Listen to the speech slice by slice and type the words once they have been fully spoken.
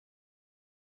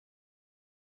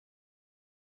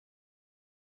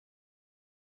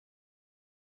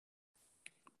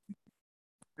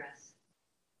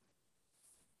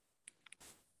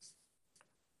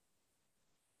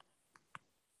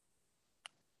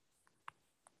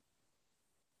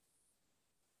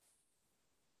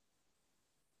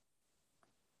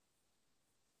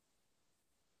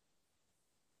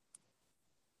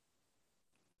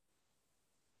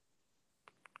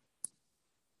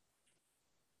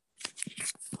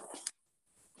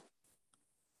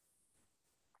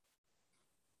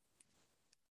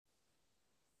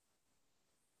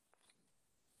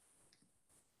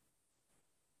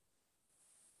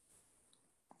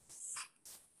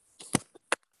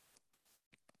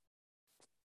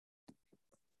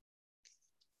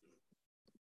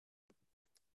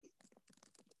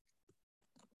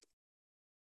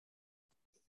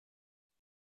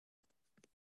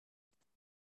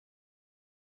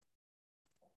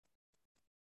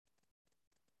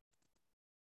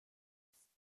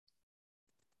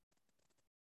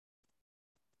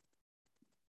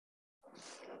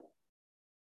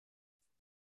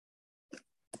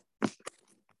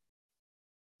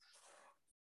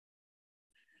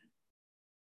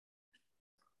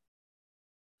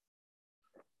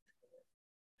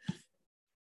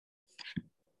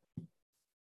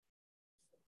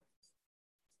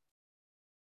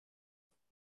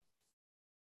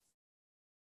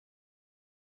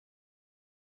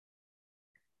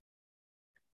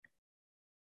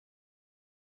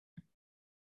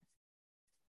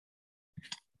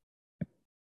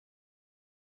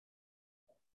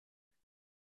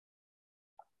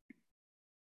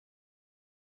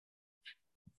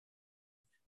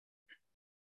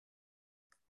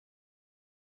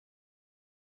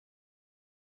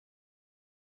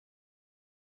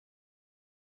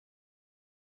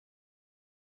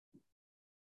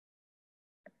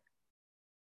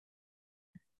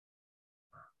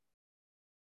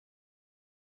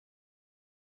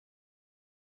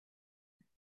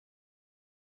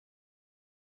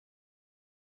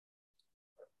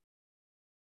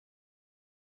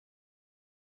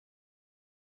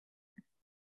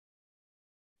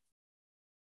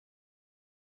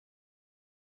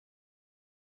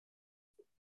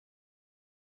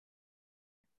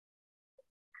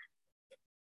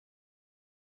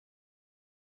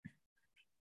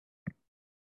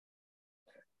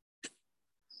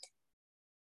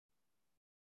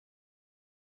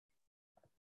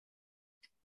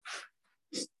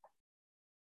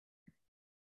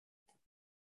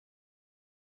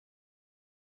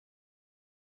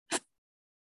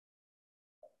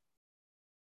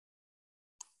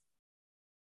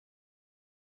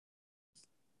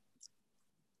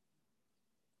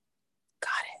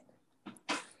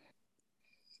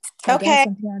Can I gain Okay.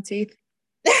 something on teeth?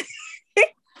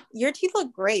 Your teeth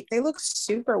look great. They look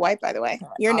super white, by the way. All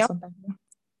right, Your nail. awesome. Thank you.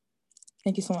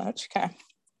 Thank you so much. Okay.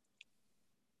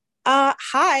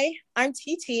 Hi, I'm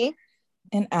Titi,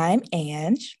 And I'm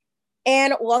Ange.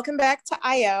 and welcome back to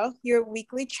IO, your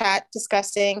weekly chat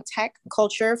discussing tech,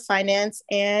 culture, finance,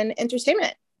 and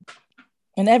entertainment.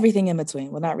 And everything in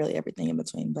between. Well, not really everything in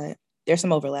between, but there's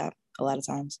some overlap a lot of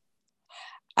times.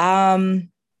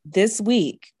 This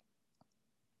week,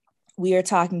 we are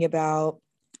talking about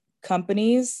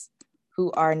companies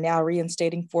who are now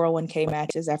reinstating 401k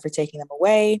matches after taking them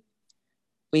away.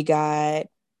 We got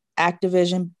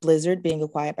Activision Blizzard being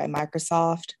acquired by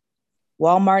Microsoft.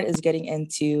 Walmart is getting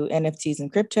into NFTs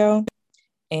and crypto.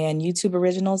 And YouTube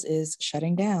Originals is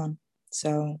shutting down.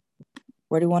 So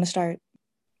where do you want to start?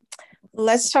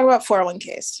 Let's talk about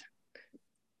 401ks.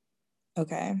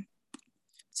 Okay.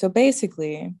 So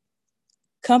basically,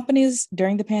 companies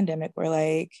during the pandemic were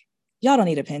like, y'all don't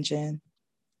need a pension.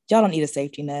 Y'all don't need a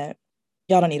safety net.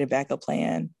 Y'all don't need a backup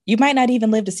plan. You might not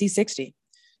even live to see 60.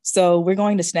 So we're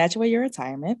going to snatch away your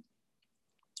retirement.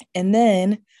 And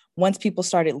then once people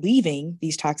started leaving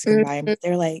these toxic environments,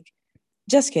 they're like,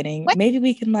 just kidding. What? Maybe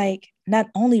we can like not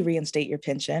only reinstate your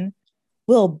pension,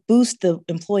 we'll boost the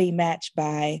employee match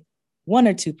by 1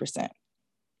 or 2%.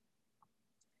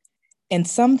 And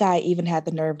some guy even had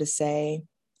the nerve to say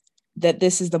that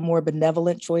this is the more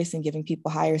benevolent choice in giving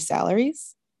people higher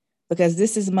salaries, because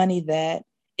this is money that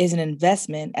is an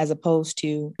investment as opposed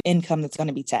to income that's going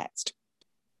to be taxed.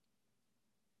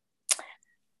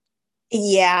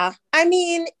 Yeah. I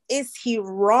mean, is he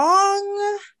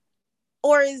wrong?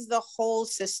 Or is the whole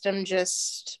system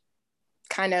just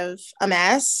kind of a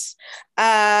mess?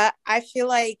 I feel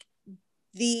like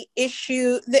it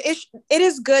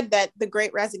is good that the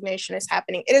great resignation is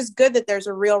happening. It is good that there's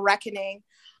a real reckoning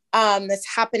that's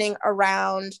happening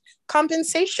around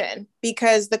compensation,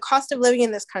 because the cost of living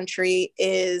in this country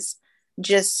is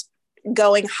just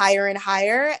going higher and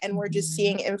higher, and we're just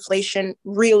seeing inflation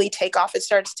really take off. It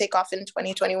started to take off in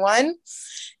 2021.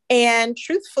 And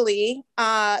truthfully,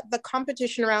 the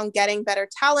competition around getting better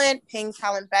talent, paying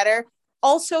talent better,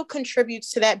 also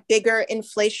contributes to that bigger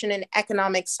inflation and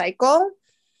economic cycle.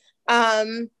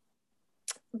 But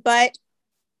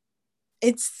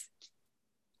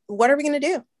what are we going to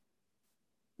do?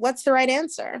 What's the right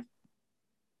answer?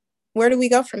 Where do we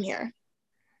go from here?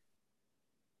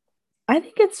 I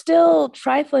think it's still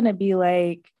trifling to be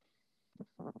like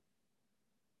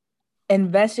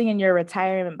investing in your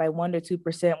retirement by 1 to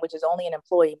 2%, which is only an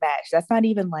employee match. That's not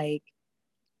even like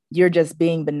you're just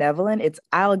being benevolent. It's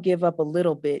I'll give up a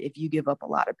little bit if you give up a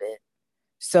lot of it.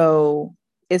 So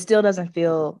it still doesn't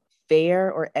feel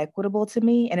fair or equitable to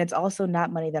me. And it's also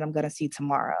not money that I'm going to see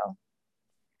tomorrow.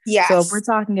 Yes. So if we're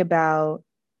talking about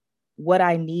what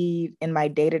I need in my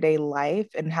day-to-day life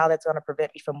and how that's going to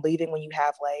prevent me from leaving when you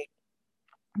have like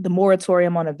the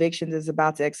moratorium on evictions is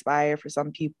about to expire for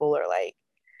some people, or like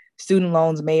student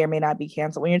loans may or may not be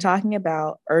canceled. When you're talking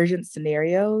about urgent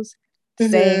scenarios,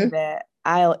 saying that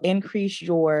I'll increase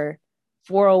your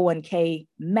 401k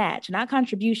match, not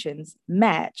contributions,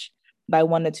 match by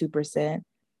 1 to 2%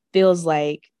 feels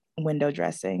like window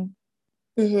dressing.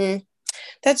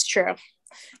 That's true.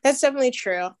 That's definitely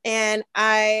true. And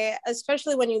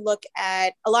especially when you look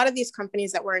at a lot of these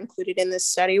companies that were included in this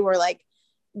study were like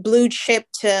blue chip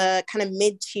to kind of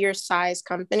mid-tier size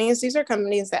companies. These are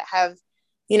companies that have,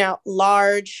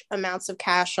 large amounts of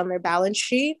cash on their balance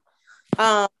sheet,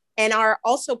 and are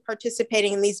also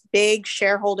participating in these big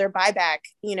shareholder buyback,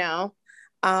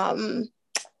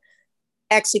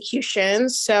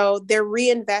 executions. So they're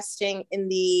reinvesting in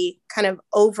the kind of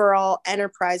overall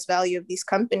enterprise value of these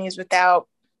companies without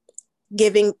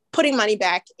putting money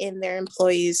back in their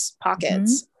employees'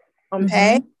 pockets on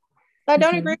pay. I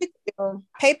don't agree with you.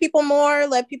 Pay people more,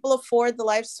 let people afford the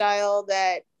lifestyle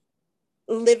that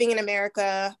living in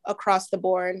America across the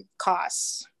board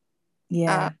costs.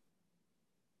 Yeah.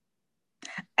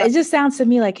 It just sounds to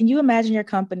me like, can you imagine your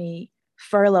company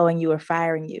furloughing you or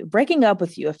firing you, breaking up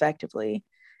with you effectively,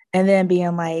 and then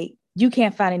being like, you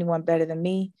can't find anyone better than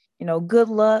me. Good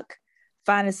luck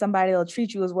finding somebody that'll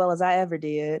treat you as well as I ever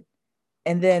did.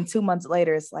 And then 2 months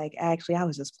later, it's like, actually, I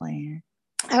was just playing.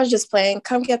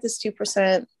 Come get this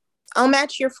 2%. I'll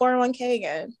match your 401k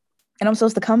again. And I'm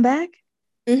supposed to come back?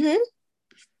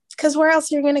 Because where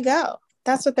else are you going to go?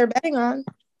 That's what they're betting on.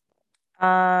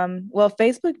 Well,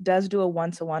 Facebook does do a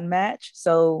 1-to-1 match.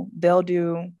 So they'll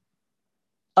do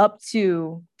up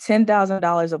to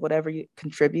 $10,000 of whatever you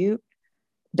contribute,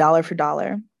 dollar for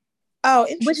dollar. Oh,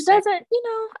 interesting. Which doesn't,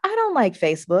 I don't like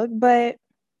Facebook, but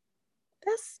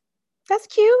that's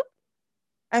cute.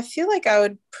 I feel like I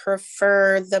would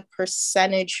prefer the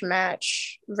percentage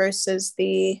match versus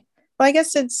well, I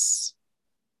guess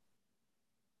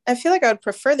I feel like I would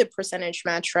prefer the percentage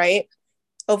match, right?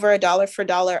 Over a dollar for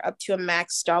dollar up to a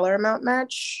max dollar amount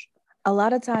match. A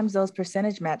lot of times those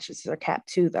percentage matches are capped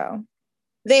too, though.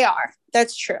 They are.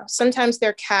 That's true. Sometimes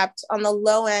they're capped on the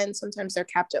low end. Sometimes they're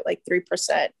capped at like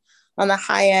 3%. On the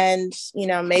high end,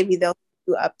 maybe they'll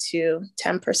do up to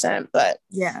 10%, but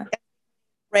Yeah.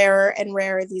 rarer and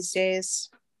rarer these days.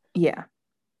 Yeah.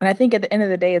 And I think at the end of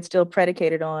the day, it's still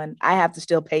predicated on I have to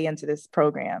still pay into this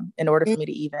program in order for me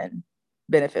to even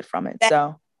benefit from it.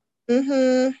 So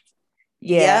Mm-hmm.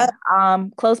 yeah. Yeah.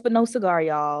 Close but no cigar,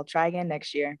 y'all. Try again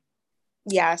next year.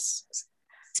 Yes.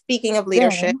 Speaking of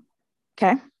leadership.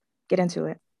 Then, okay, get into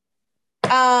it.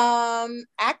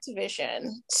 Activision.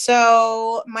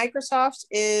 So Microsoft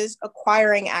is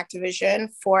acquiring Activision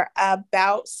for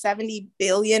about $70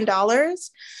 billion.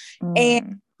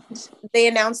 And they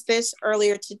announced this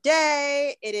earlier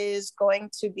today. It is going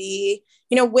to be,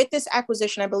 with this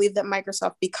acquisition, I believe that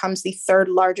Microsoft becomes the third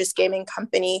largest gaming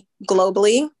company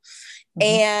globally.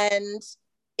 And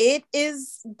it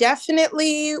is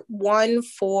definitely one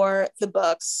for the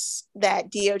books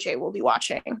that DOJ will be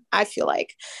watching. I feel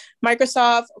like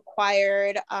Microsoft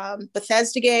acquired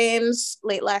Bethesda Games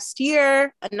late last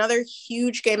year, another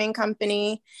huge gaming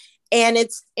company. And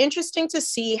it's interesting to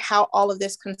see how all of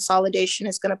this consolidation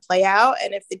is going to play out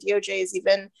and if the DOJ is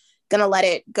even going to let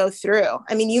it go through.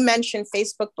 I mean, you mentioned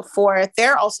Facebook before.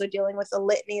 They're also dealing with a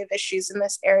litany of issues in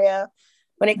this area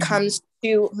when it comes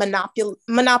to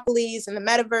monopolies and the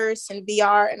metaverse and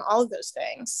VR and all of those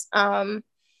things.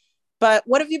 But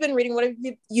what have you been reading? What have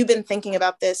you been thinking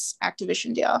about this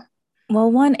Activision deal?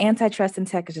 Well, one, antitrust in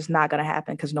tech is just not going to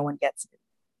happen because no one gets it.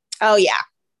 Oh, yeah.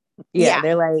 Yeah.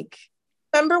 They're like,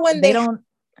 remember when they don't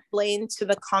explain to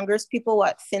the Congress people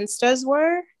what Finstas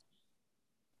were?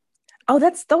 Oh,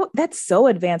 that's so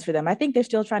advanced for them. I think they're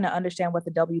still trying to understand what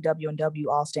the WW and W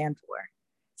all stand for.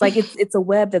 It's like it's a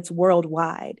web that's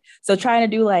worldwide. So trying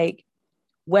to do like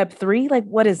Web3, like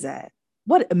what is that?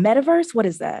 What metaverse? What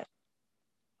is that?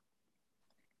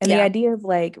 And the idea of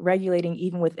like regulating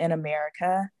even within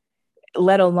America,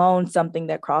 let alone something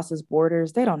that crosses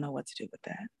borders, they don't know what to do with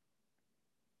that.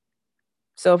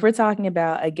 So if we're talking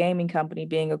about a gaming company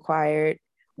being acquired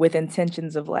with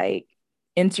intentions of like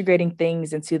integrating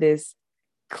things into this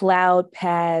cloud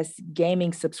pass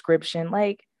gaming subscription,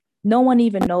 like no one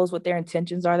even knows what their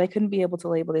intentions are. They couldn't be able to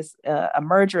label this a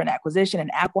merger, an acquisition, an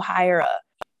acquihire.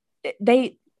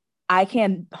 I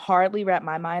can hardly wrap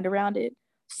my mind around it.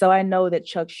 So I know that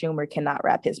Chuck Schumer cannot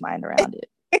wrap his mind around it.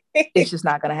 It's just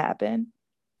not going to happen.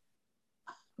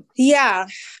 Yeah.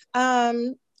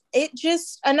 It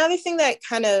just, another thing that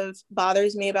kind of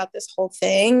bothers me about this whole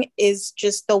thing is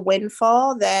just the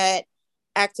windfall that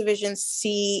Activision's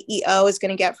CEO is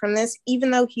going to get from this,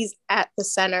 even though he's at the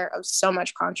center of so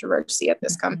much controversy at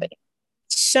this company.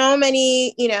 So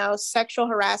many, sexual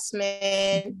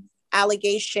harassment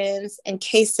allegations and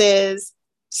cases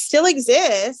still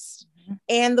exist.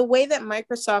 And the way that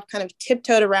Microsoft kind of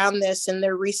tiptoed around this in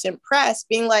their recent press,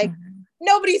 being like,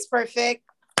 nobody's perfect.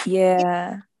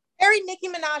 Yeah. Harry, Nicki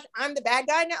Minaj, I'm the bad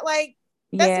guy. Not like,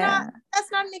 that's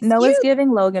not an excuse. No, it's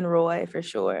giving Logan Roy for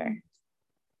sure.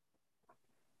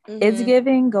 It's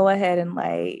giving go ahead and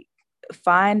like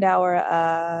find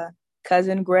our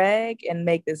cousin Greg and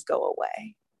make this go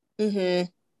away.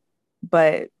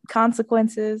 But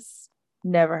consequences,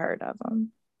 never heard of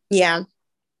them. Yeah.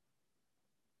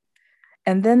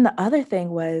 And then the other thing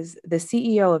was the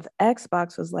CEO of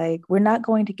Xbox was like, we're not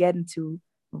going to get into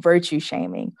virtue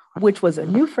shaming, which was a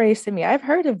new phrase to me. I've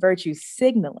heard of virtue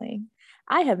signaling.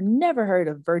 I have never heard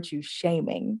of virtue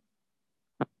shaming,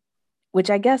 which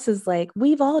I guess is like,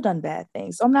 we've all done bad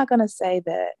things. So I'm not going to say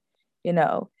that,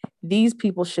 these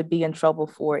people should be in trouble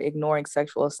for ignoring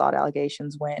sexual assault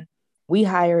allegations when we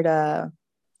hired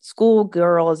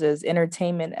schoolgirls as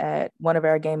entertainment at one of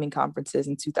our gaming conferences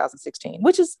in 2016,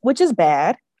 which is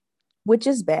bad.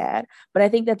 But I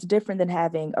think that's different than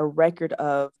having a record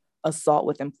of assault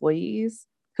with employees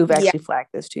who've actually flagged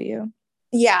this to you.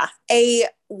 Yeah, a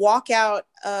walkout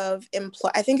of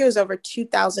I think it was over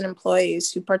 2,000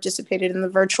 employees who participated in the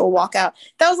virtual walkout.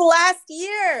 That was last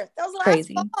year. That was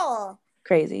last fall.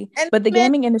 Crazy. But the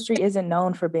gaming industry isn't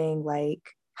known for being like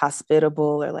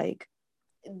hospitable or like.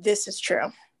 This is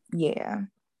true. Yeah.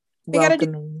 We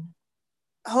welcoming.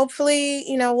 Hopefully,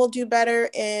 we'll do better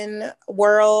in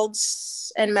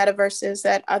worlds and metaverses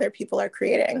that other people are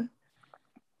creating.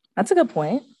 That's a good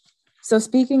point. So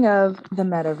speaking of the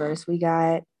metaverse, we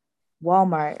got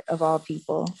Walmart, of all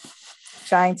people,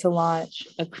 trying to launch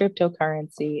a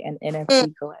cryptocurrency and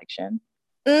NFT collection.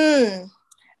 Mm.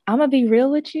 I'm gonna be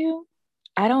real with you.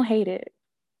 I don't hate it.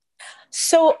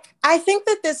 So I think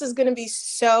that this is going to be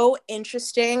so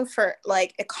interesting for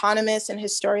like economists and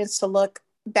historians to look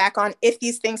back on if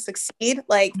these things succeed,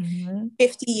 like Mm-hmm.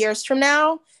 50 years from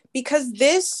now, because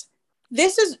this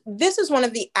is one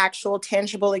of the actual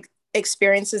tangible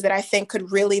experiences that I think could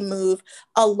really move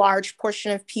a large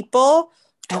portion of people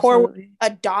toward Absolutely.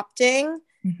 adopting,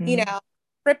 you Mm-hmm. know,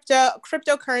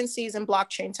 cryptocurrencies and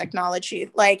blockchain technology.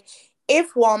 Like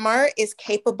if Walmart is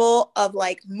capable of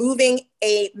like moving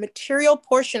a material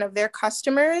portion of their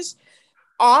customers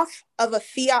off of a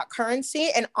fiat currency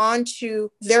and onto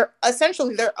their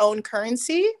essentially their own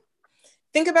currency,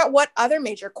 think about what other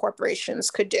major corporations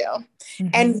could do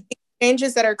and Mm-hmm. the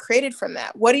exchanges that are created from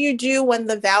that. What do you do when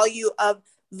the value of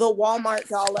the Walmart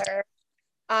dollar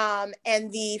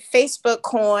and the Facebook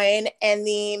coin and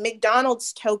the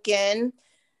McDonald's token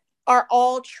are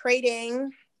all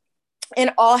trading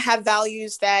and all have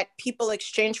values that people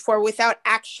exchange for without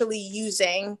actually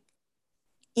using,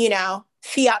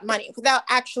 fiat money, without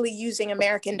actually using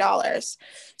American dollars.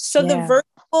 So the Yeah.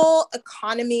 virtual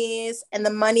economies and the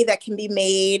money that can be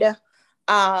made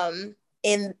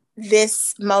in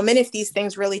this moment, if these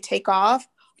things really take off,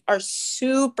 are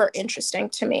super interesting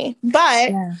to me.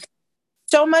 But Yeah.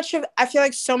 I feel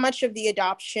like so much of the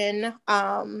adoption,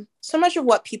 so much of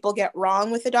what people get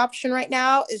wrong with adoption right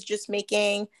now is just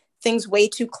making things way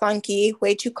too clunky,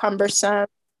 way too cumbersome.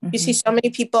 You see Mm-hmm. so many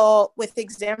people with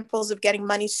examples of getting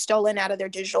money stolen out of their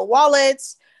digital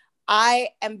wallets. I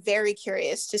am very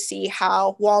curious to see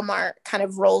how Walmart kind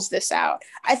of rolls this out.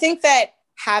 I think that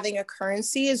having a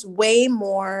currency is way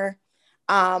more,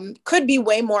 could be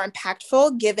way more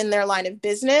impactful given their line of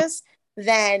business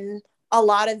than a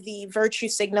lot of the virtue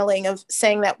signaling of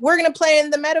saying that we're going to play in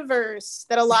the metaverse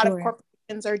that a For lot of sure.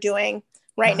 corporations are doing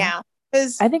right Uh-huh. now.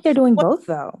 Because I think they're doing both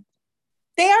though.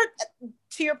 they are,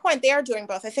 to your point, they are doing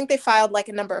both. I think they filed like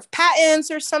a number of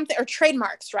patents or something, or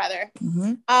trademarks rather.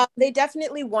 Mm-hmm. They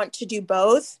definitely want to do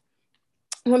both.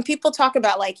 When people talk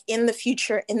about like in the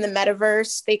future, in the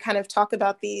metaverse, they kind of talk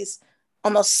about these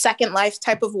almost second life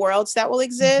type of worlds that will Mm-hmm.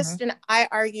 exist. And I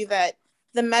argue that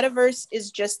the metaverse is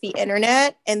just the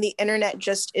internet, and the internet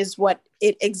just is what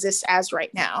it exists as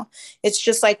right now. It's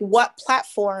just like what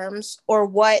platforms or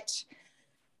what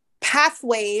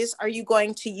pathways are you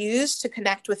going to use to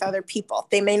connect with other people?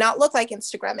 They may not look like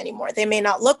Instagram anymore. They may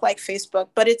not look like Facebook,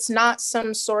 but it's not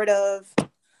some sort of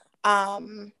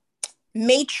um,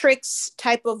 matrix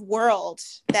type of world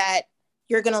that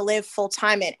you're going to live full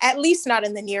time in, at least not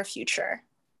in the near future.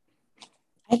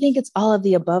 I think it's all of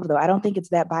the above though. I don't think it's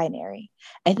that binary.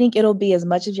 I think it'll be as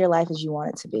much of your life as you want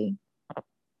it to be.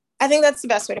 I think that's the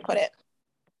best way to put it.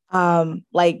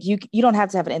 Like you don't have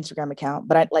to have an Instagram account,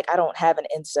 but I don't have an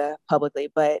Insta publicly,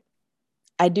 but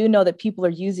I do know that people are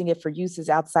using it for uses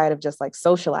outside of just like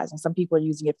socializing. Some people are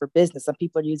using it for business. Some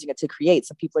people are using it to create.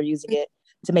 Some people are using it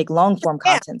to make long form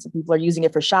Yeah. content. Some people are using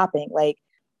it for shopping. Like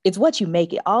it's what you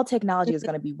make it. All technology is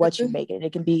going to be what you Mm-hmm. make it.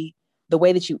 It can be the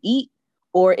way that you eat,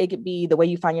 or it could be the way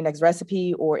you find your next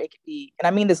recipe, or it could be, and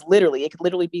I mean this literally, it could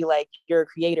literally be like you're a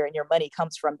creator and your money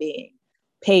comes from being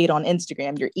paid on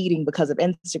Instagram. You're eating because of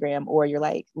Instagram, or you're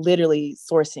like literally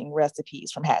sourcing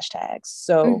recipes from hashtags.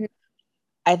 So Mm-hmm.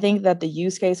 I think that the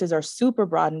use cases are super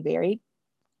broad and varied.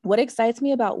 What excites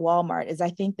me about Walmart is I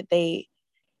think that they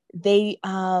they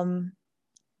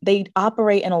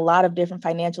operate in a lot of different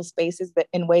financial spaces, but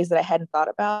in ways that I hadn't thought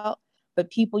about. But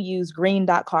people use green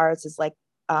dot cards as like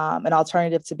an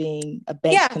alternative to being a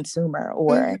banked Yeah. consumer, Mm-hmm.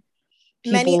 or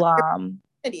Many people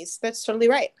communities. That's totally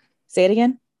right. say it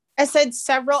again. I said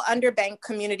several underbanked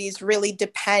communities really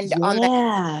depend on that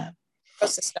Yeah.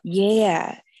 ecosystem.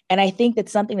 Yeah. And I think that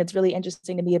something that's really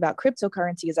interesting to me about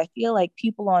cryptocurrency is I feel like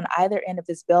people on either end of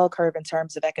this bell curve in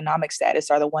terms of economic status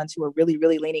are the ones who are really,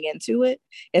 really leaning into it.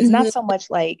 It's not Mm-hmm. so much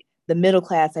like the middle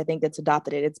class, I think, that's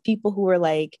adopted it. It's people who are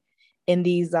like in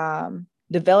these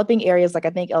developing areas. Like I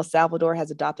think El Salvador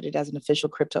has adopted it as an official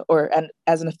crypto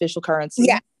as an official Yeah.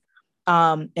 currency.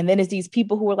 And then it's these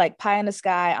people who are like pie in the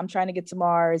sky. I'm trying to get to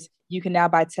Mars. You can now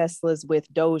buy Teslas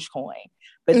with Dogecoin.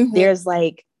 But Mm-hmm.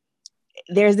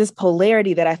 there's this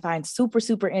polarity that I find super,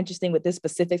 super interesting with this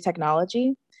specific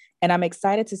technology. And I'm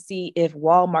excited to see if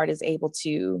Walmart is able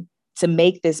to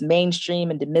make this mainstream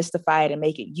and demystify it and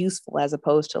make it useful, as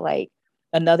opposed to like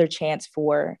another chance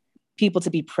for people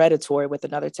to be predatory with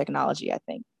another technology, I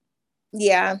think.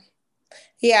 Yeah.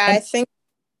 Yeah. I And think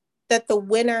that the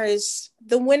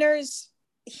winners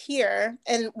here,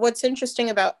 and what's interesting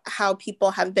about how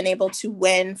people have been able to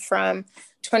win from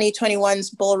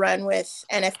 2021's bull run with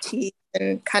NFTs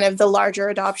and kind of the larger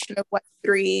adoption of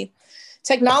Web3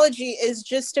 technology is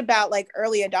just about like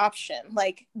early adoption,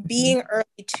 like Mm-hmm. being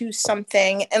early to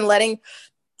something and letting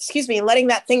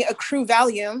that thing accrue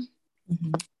value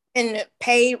Mm-hmm. and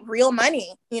pay real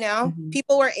money. Mm-hmm.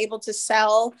 People were able to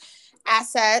sell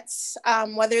assets,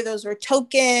 whether those were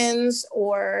tokens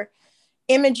or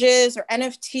images or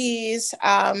NFTs,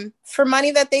 for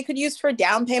money that they could use for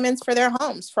down payments for their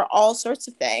homes, for all sorts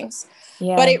of things.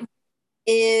 But Yeah. it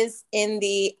is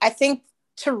I think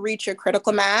to reach a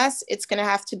critical mass, it's going to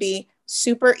have to be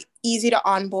super easy to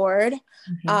onboard,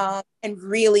 Mm-hmm. and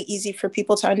really easy for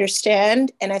people to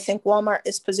understand. And I think Walmart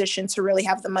is positioned to really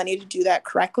have the money to do that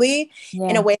correctly in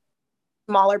a Yeah. way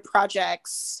smaller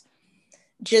projects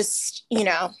just, these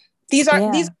Yeah.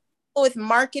 are people with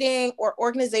marketing or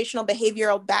organizational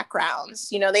behavioral backgrounds.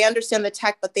 They understand the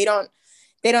tech, but they don't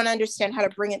understand how to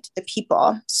bring it to the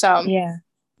people. So Yeah.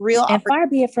 real And opportunity. far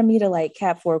be it from me to like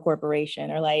cap for a corporation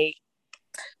or like,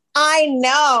 I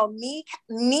know, me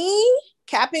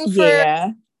capping for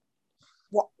yeah,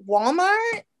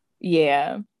 Walmart.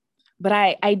 yeah. But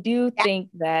I do Yeah, think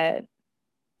that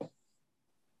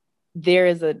there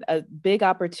is a big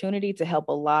opportunity to help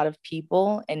a lot of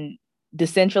people, and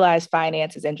decentralized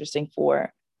finance is interesting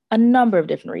for a number of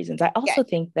different reasons. I yeah, also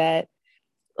think that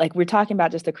like we're talking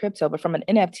about just the crypto, but from an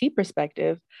NFT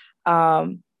perspective,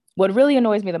 what really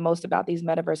annoys me the most about these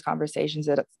metaverse conversations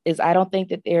is I don't think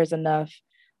that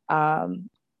um,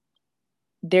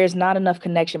 there's not enough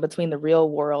connection between the real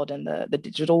world and the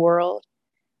digital world.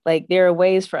 Like there are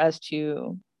ways for us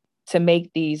to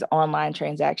make these online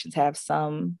transactions have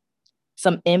some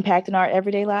impact in our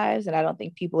everyday lives, and I don't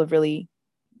think people have really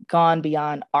gone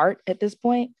beyond art at this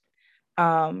point,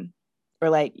 um, or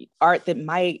like art that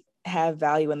might have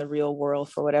value in the real world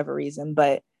for whatever reason.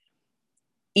 But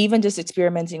even just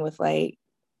experimenting with like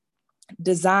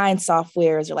design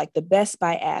softwares or like the Best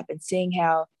Buy app and seeing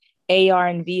how AR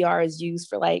and VR is used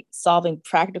for like solving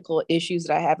practical issues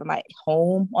that I have in my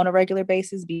home on a regular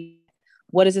basis.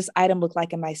 What does this item look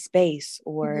like in my space?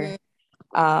 Or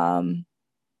mm-hmm.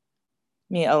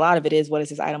 I mean, a lot of it is what does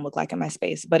this item look like in my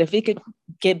space? But if it could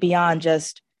get beyond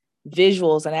just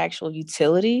visuals and actual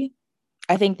utility,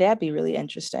 I think that'd be really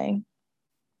interesting.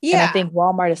 And I Yeah. think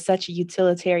Walmart is such a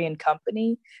utilitarian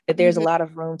company that there's a Mm-hmm. lot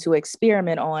of room to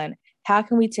experiment on how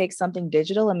can we take something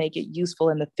digital and make it useful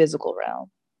in the physical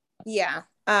realm. Yeah.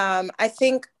 I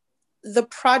think the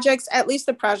projects, at least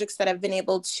the projects that I've been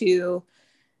able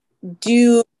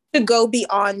do to go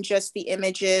beyond just the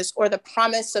images or the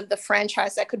promise of the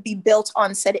franchise that could be built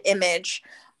on said image,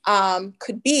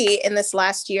 could be in this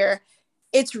last year.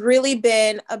 It's really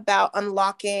been about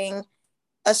unlocking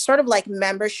a sort of like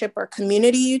membership or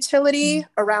community utility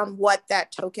around what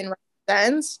that token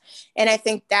represents. And I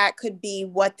think that could be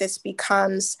what this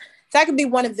becomes. That could be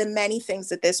one of the many things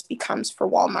that this becomes for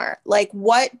Walmart. Like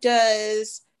what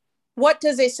does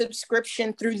a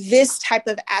subscription through this type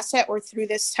of asset or through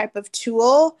this type of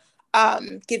tool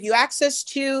give you access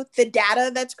to? The data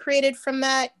that's created from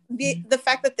that, the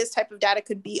fact that this type of data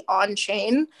could be on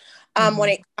chain, when Mm-hmm.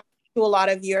 it comes to a lot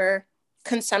of your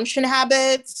consumption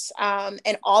habits,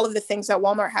 and all of the things that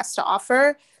Walmart has to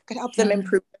offer, could help them Yeah.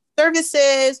 improve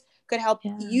services, could help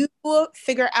Yeah. you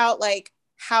figure out like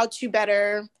how to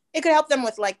better. It could help them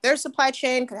with like their supply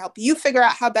chain, could help you figure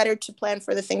out how better to plan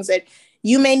for the things that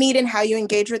you may need and how you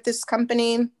engage with this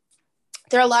company.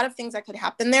 There are a lot of things that could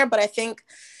happen there, but I think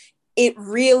it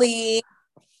really,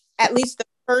 at least the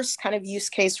first kind of use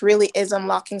case, really is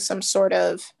unlocking some sort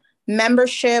of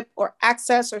membership or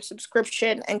access or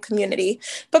subscription and community.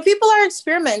 But people are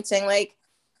experimenting. Like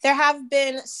there have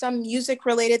been some music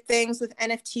related things with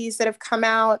NFTs that have come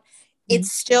out. Mm-hmm.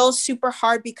 It's still super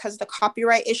hard because the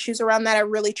copyright issues around that are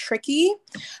really tricky.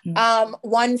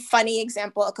 One funny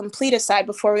example, a complete aside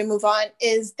before we move on,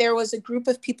 is there was a group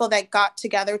of people that got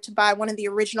together to buy one of the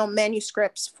original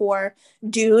manuscripts for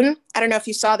Dune. I don't know if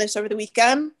you saw this over the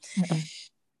weekend. Mm-hmm.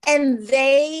 And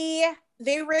they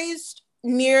raised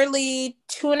nearly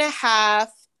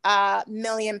 2.5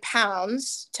 million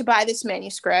pounds to buy this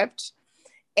manuscript.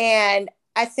 And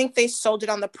I think they sold it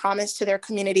on the promise to their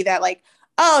community that like,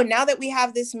 oh, now that we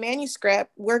have this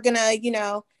manuscript, we're gonna,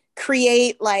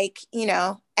 create like,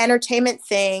 entertainment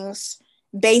things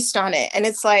based on it. And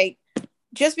it's like,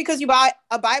 just because you buy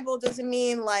a Bible doesn't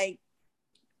mean like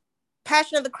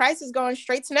Passion of the Christ is going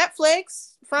straight to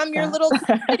Netflix from your Stop. little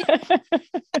community.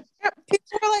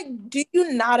 People are like, do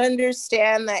you not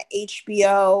understand that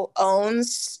HBO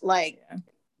owns like Yeah.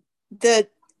 the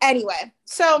anyway?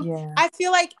 So Yeah. I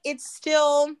feel like it's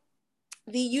still,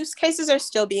 the use cases are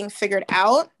still being figured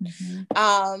out.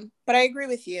 Mm-hmm. But I agree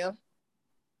with you.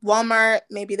 Walmart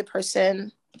may be the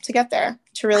person to get there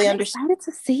to really I'm understand.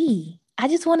 excited to see. I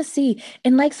just want to see.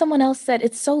 And like someone else said,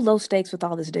 it's so low stakes with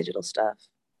all this digital stuff.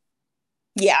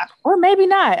 Yeah. Or maybe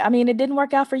not. I mean, it didn't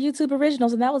work out for YouTube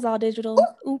Originals, and that was all digital.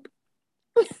 Oop.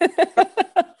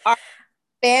 Are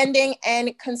expanding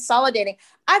and consolidating.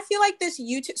 I feel like this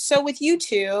YouTube, so with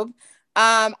YouTube,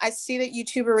 I see that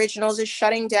YouTube Originals is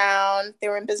shutting down. They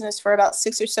were in business for about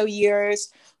 6 or so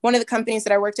years. One of the companies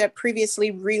that I worked at previously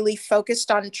really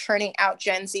focused on churning out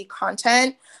Gen Z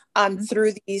content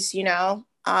through these,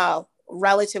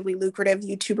 relatively lucrative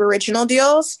YouTube Original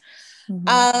deals.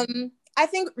 I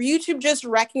think YouTube just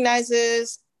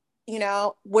recognizes,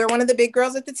 we're one of the big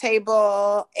girls at the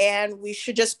table and we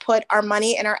should just put our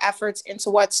money and our efforts into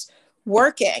what's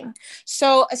working.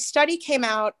 So a study came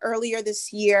out earlier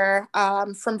this year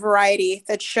from Variety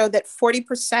that showed that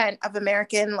 40% of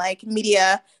American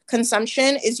media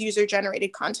consumption is user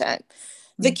generated content.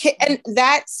 And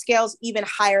that scales even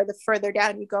higher the further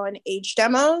down you go in age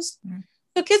demos.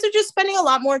 So kids are just spending a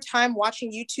lot more time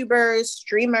watching YouTubers,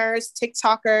 streamers,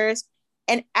 TikTokers.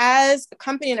 And as a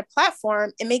company and a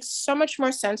platform, it makes so much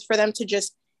more sense for them to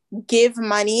just give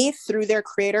money through their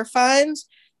creator funds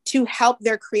to help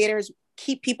their creators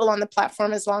keep people on the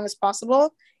platform as long as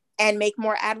possible and make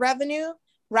more ad revenue,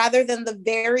 rather than the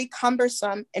very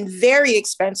cumbersome and very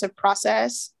expensive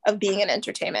process of being in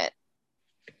entertainment.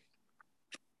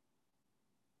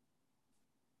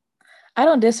 I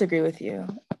don't disagree with you.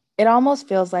 It almost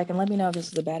feels like, and let me know if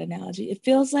this is a bad analogy, it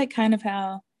feels like kind of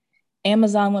how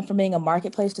Amazon went from being a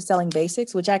marketplace to selling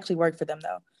basics, which actually worked for them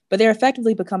though. But they're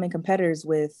effectively becoming competitors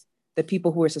with the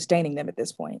people who are sustaining them at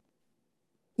this point.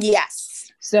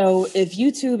 Yes. So if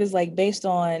YouTube is based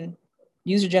on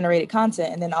user generated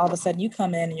content, and then all of a sudden you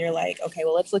come in and you're like, okay,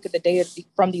 well, let's look at the data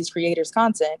from these creators'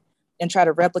 content and try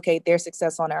to replicate their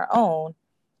success on our own.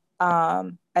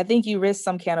 I think you risk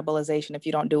some cannibalization if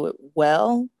you don't do it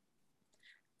well.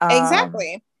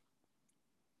 Exactly.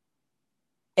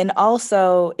 And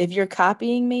also, if you're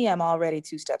copying me, I'm already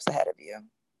 2 steps ahead of you.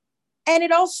 And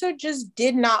it also just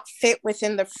did not fit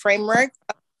within the framework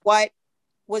of what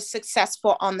was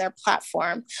successful on their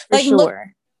platform. For sure. Look,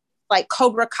 like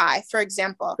Cobra Kai, for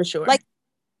example. For sure.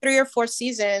 3 or 4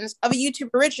 seasons of a YouTube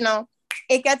original,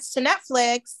 it gets to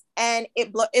Netflix and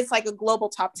it's like a global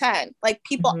top 10.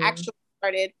 People actually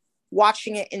started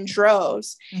watching it in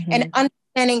droves. And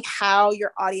understanding how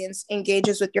your audience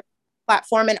engages with your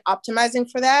platform and optimizing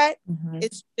for that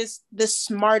is just the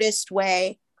smartest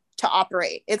way to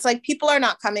operate. It's like people are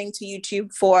not coming to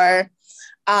YouTube for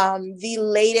the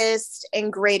latest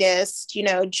and greatest,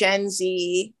 Gen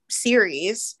Z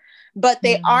series, but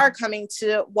they are coming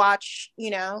to watch,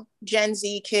 Gen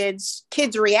Z kids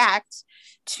react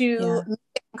to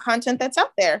content that's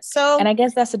out there. So, and I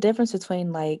guess that's the difference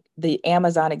between the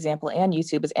Amazon example and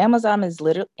YouTube. Is Amazon is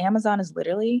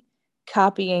literally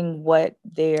copying what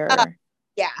their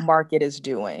market is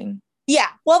doing. Yeah.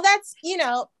 Well, that's,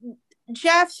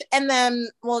 Jeff and them.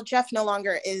 Well, Jeff no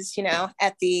longer is,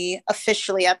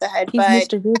 officially at the head. He's but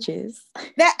Mr. Bitches.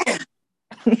 That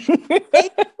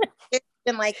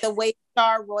been the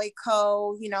Waystar,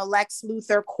 Royco, Lex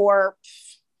Luthor Corp.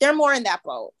 They're more in that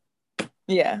boat.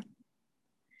 Yeah.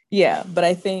 Yeah, but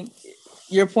I think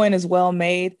your point is well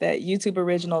made that YouTube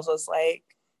Originals was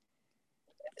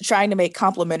trying to make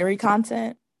complementary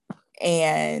content,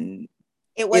 and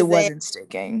it wasn't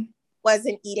sticking.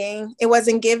 Wasn't eating. It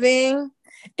wasn't giving.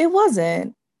 It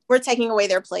wasn't. We're taking away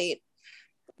their plate.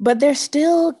 But they're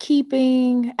still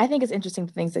keeping, I think it's interesting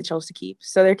the things they chose to keep.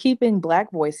 So they're keeping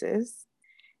Black voices.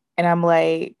 And I'm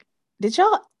like, did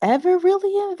y'all ever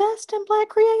really invest in Black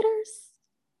creators?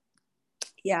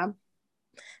 Yeah.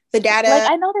 The data.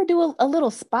 I know they do a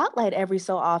little spotlight every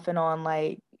so often on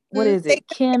what is it?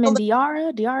 Kim and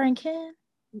Diara? Diara and Kim?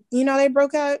 They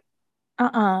broke up.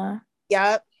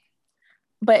 Yep.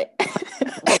 But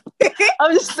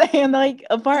I'm just saying,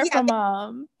 apart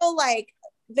from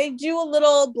they do a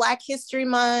little Black History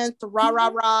Month, rah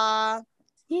rah rah,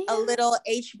 a little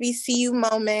HBCU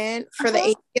moment for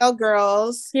the ATL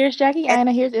girls. Here's Jackie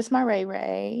Aina. Here's It's My Ray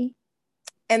Ray.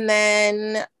 And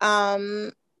then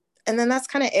that's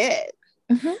kind of it.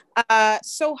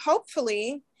 So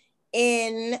hopefully,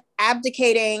 in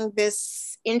abdicating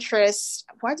this interest,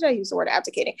 why did I use the word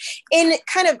abdicating? In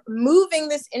kind of moving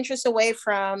this interest away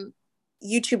from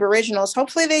YouTube Originals,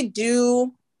 hopefully they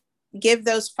do give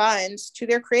those funds to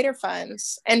their creator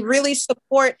funds and really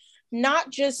support not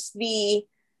just the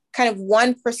kind of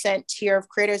 1% tier of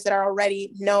creators that are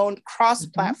already known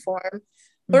cross-platform,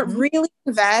 but really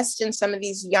invest in some of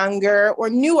these younger or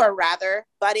newer, rather,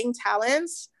 budding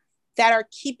talents that are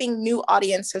keeping new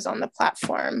audiences on the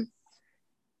platform.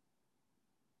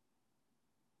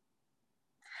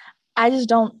 I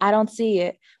don't see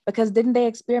it, because didn't they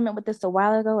experiment with this a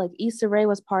while ago? Like Issa Rae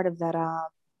was part of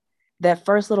that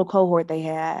first little cohort they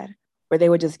had where they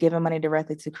were just giving money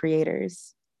directly to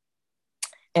creators.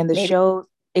 And the Maybe. show,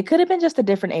 it could have been just a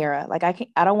different era. Like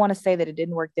I don't want to say that it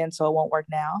didn't work then, so it won't work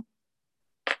now.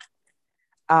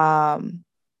 Um,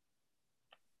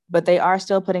 but they are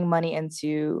still putting money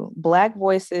into Black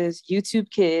Voices, YouTube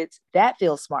Kids. That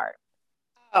feels smart.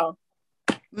 Oh,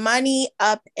 money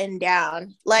up and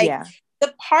down. Like Yeah.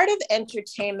 the part of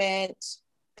entertainment,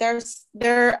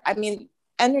 I mean,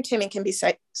 entertainment can be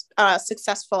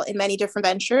successful in many different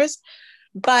ventures,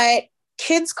 but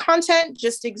kids content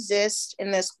just exists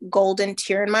in this golden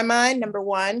tier in my mind. Number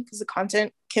one, because the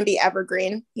content can be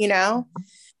evergreen, you know,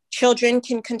 children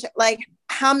can like,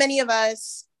 how many of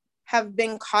us have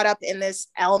been caught up in this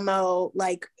Elmo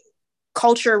like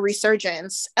culture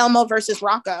resurgence, Elmo versus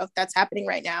Rocco that's happening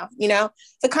right now? You know,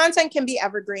 the content can be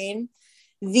evergreen.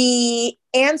 The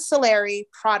ancillary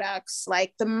products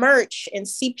like the merch and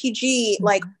CPG,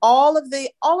 like all of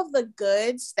the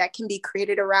goods that can be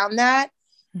created around that,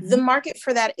 the market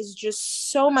for that is just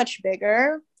so much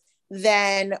bigger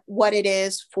than what it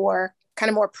is for kind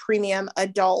of more premium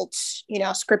adult, you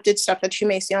know, scripted stuff that you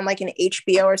may see on like an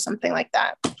HBO or something like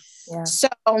that. Yeah. So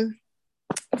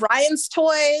Ryan's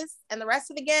Toys and the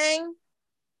rest of the gang,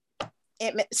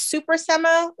 Super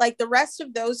Sema, like the rest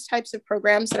of those types of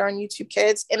programs that are on YouTube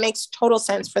Kids, it makes total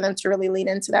sense for them to really lean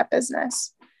into that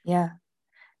business. Yeah.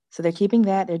 So they're keeping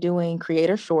that. They're doing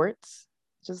creator shorts,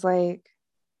 just like,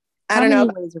 I how don't many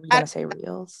know. ways are we going to say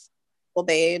reels? Well,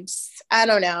 babes, I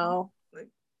don't know.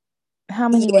 How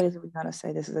many ways are we going to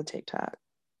say this is a TikTok?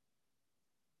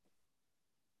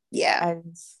 Yeah.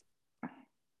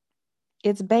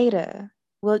 It's beta.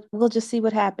 We'll just see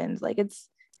what happens. Like,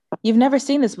 you've never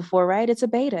seen this before, right? It's a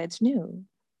beta. It's new.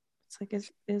 It's like,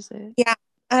 is it? Yeah.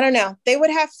 I don't know. They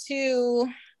would have to,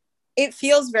 it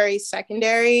feels very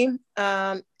secondary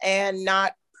and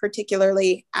not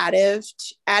particularly additive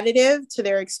to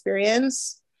their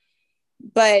experience.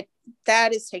 But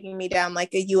that is taking me down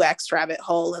like a UX rabbit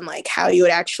hole, and like how you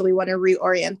would actually want to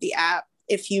reorient the app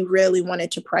if you really wanted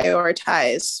to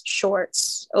prioritize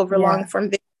shorts over long form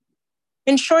video.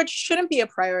 And shorts shouldn't be a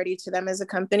priority to them as a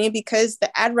company, because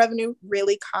the ad revenue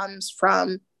really comes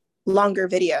from longer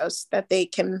videos that they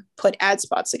can put ad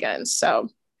spots against. So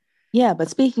yeah, but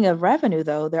speaking of revenue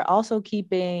though, they're also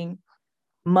keeping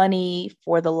money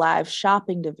for the live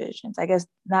shopping divisions. I guess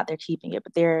not they're keeping it,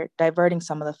 but they're diverting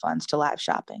some of the funds to live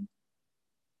shopping.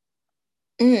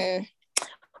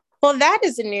 Well, that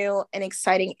is a new and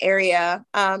exciting area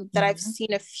that I've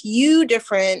seen a few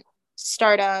different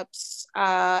startups,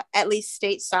 at least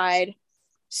stateside,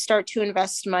 start to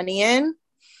invest money in.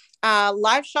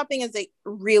 Live shopping is a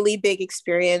really big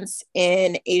experience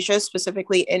in Asia,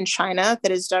 specifically in China,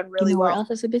 that is done really where well. else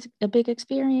is a big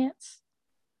experience?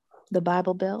 The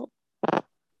Bible Belt.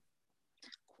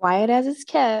 Quiet as it's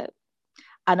kept.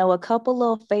 I know a couple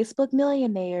of Facebook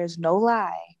millionaires, no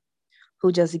lie,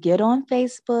 who just get on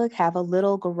Facebook, have a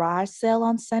little garage sale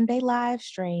on Sunday live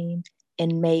stream,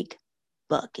 and make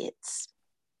buckets.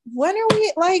 What are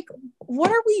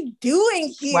we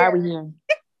doing here? Why are we here?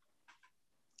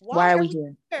 Why are we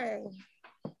here?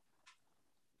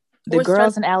 The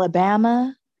girls in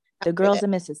Alabama, the girls in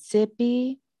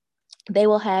Mississippi, they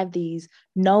will have these,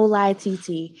 no lie,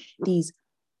 Titi, these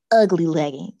ugly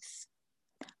leggings,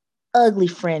 ugly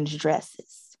fringe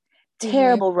dresses,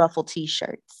 terrible ruffle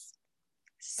t-shirts,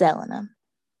 selling them.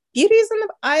 Beauty is in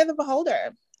the eye of the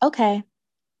beholder. Okay.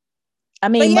 I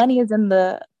mean, money is in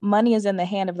the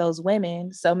hand of those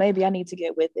women, so maybe I need to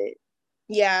get with it.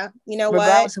 Yeah, you know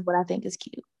regardless of what I think is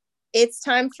cute. It's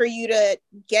time for you to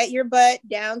get your butt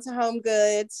down to Home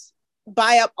Goods,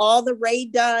 buy up all the Ray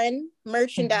Dunn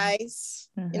merchandise,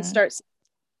 and start.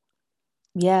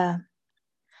 Yeah.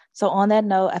 So on that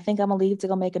note, I think I'm gonna leave to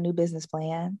go make a new business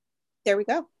plan. There we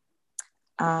go.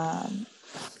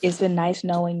 It's been nice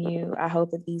knowing you. I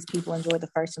hope that these people enjoy the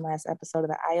first and last episode of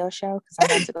the IO show, because I'm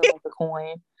about to go make a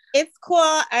coin. It's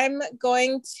cool. I'm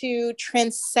going to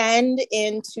transcend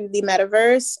into the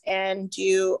metaverse and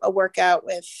do a workout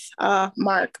with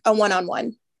Mark, a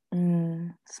one-on-one.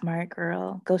 Smart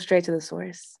girl. Go straight to the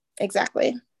source.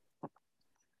 Exactly.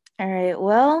 All right.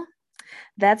 Well,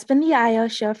 that's been the IO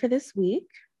show for this week.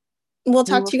 We'll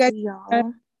talk to you guys.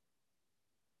 Y'all.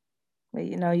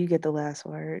 Wait, you get the last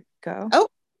word. Go. Oh,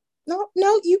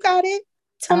 no, you got it.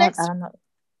 I don't know.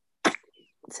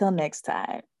 Till next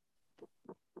time.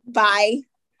 Bye.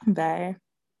 Bye.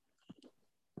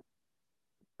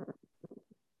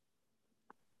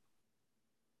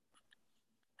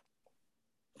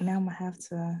 Now I'm gonna have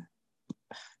to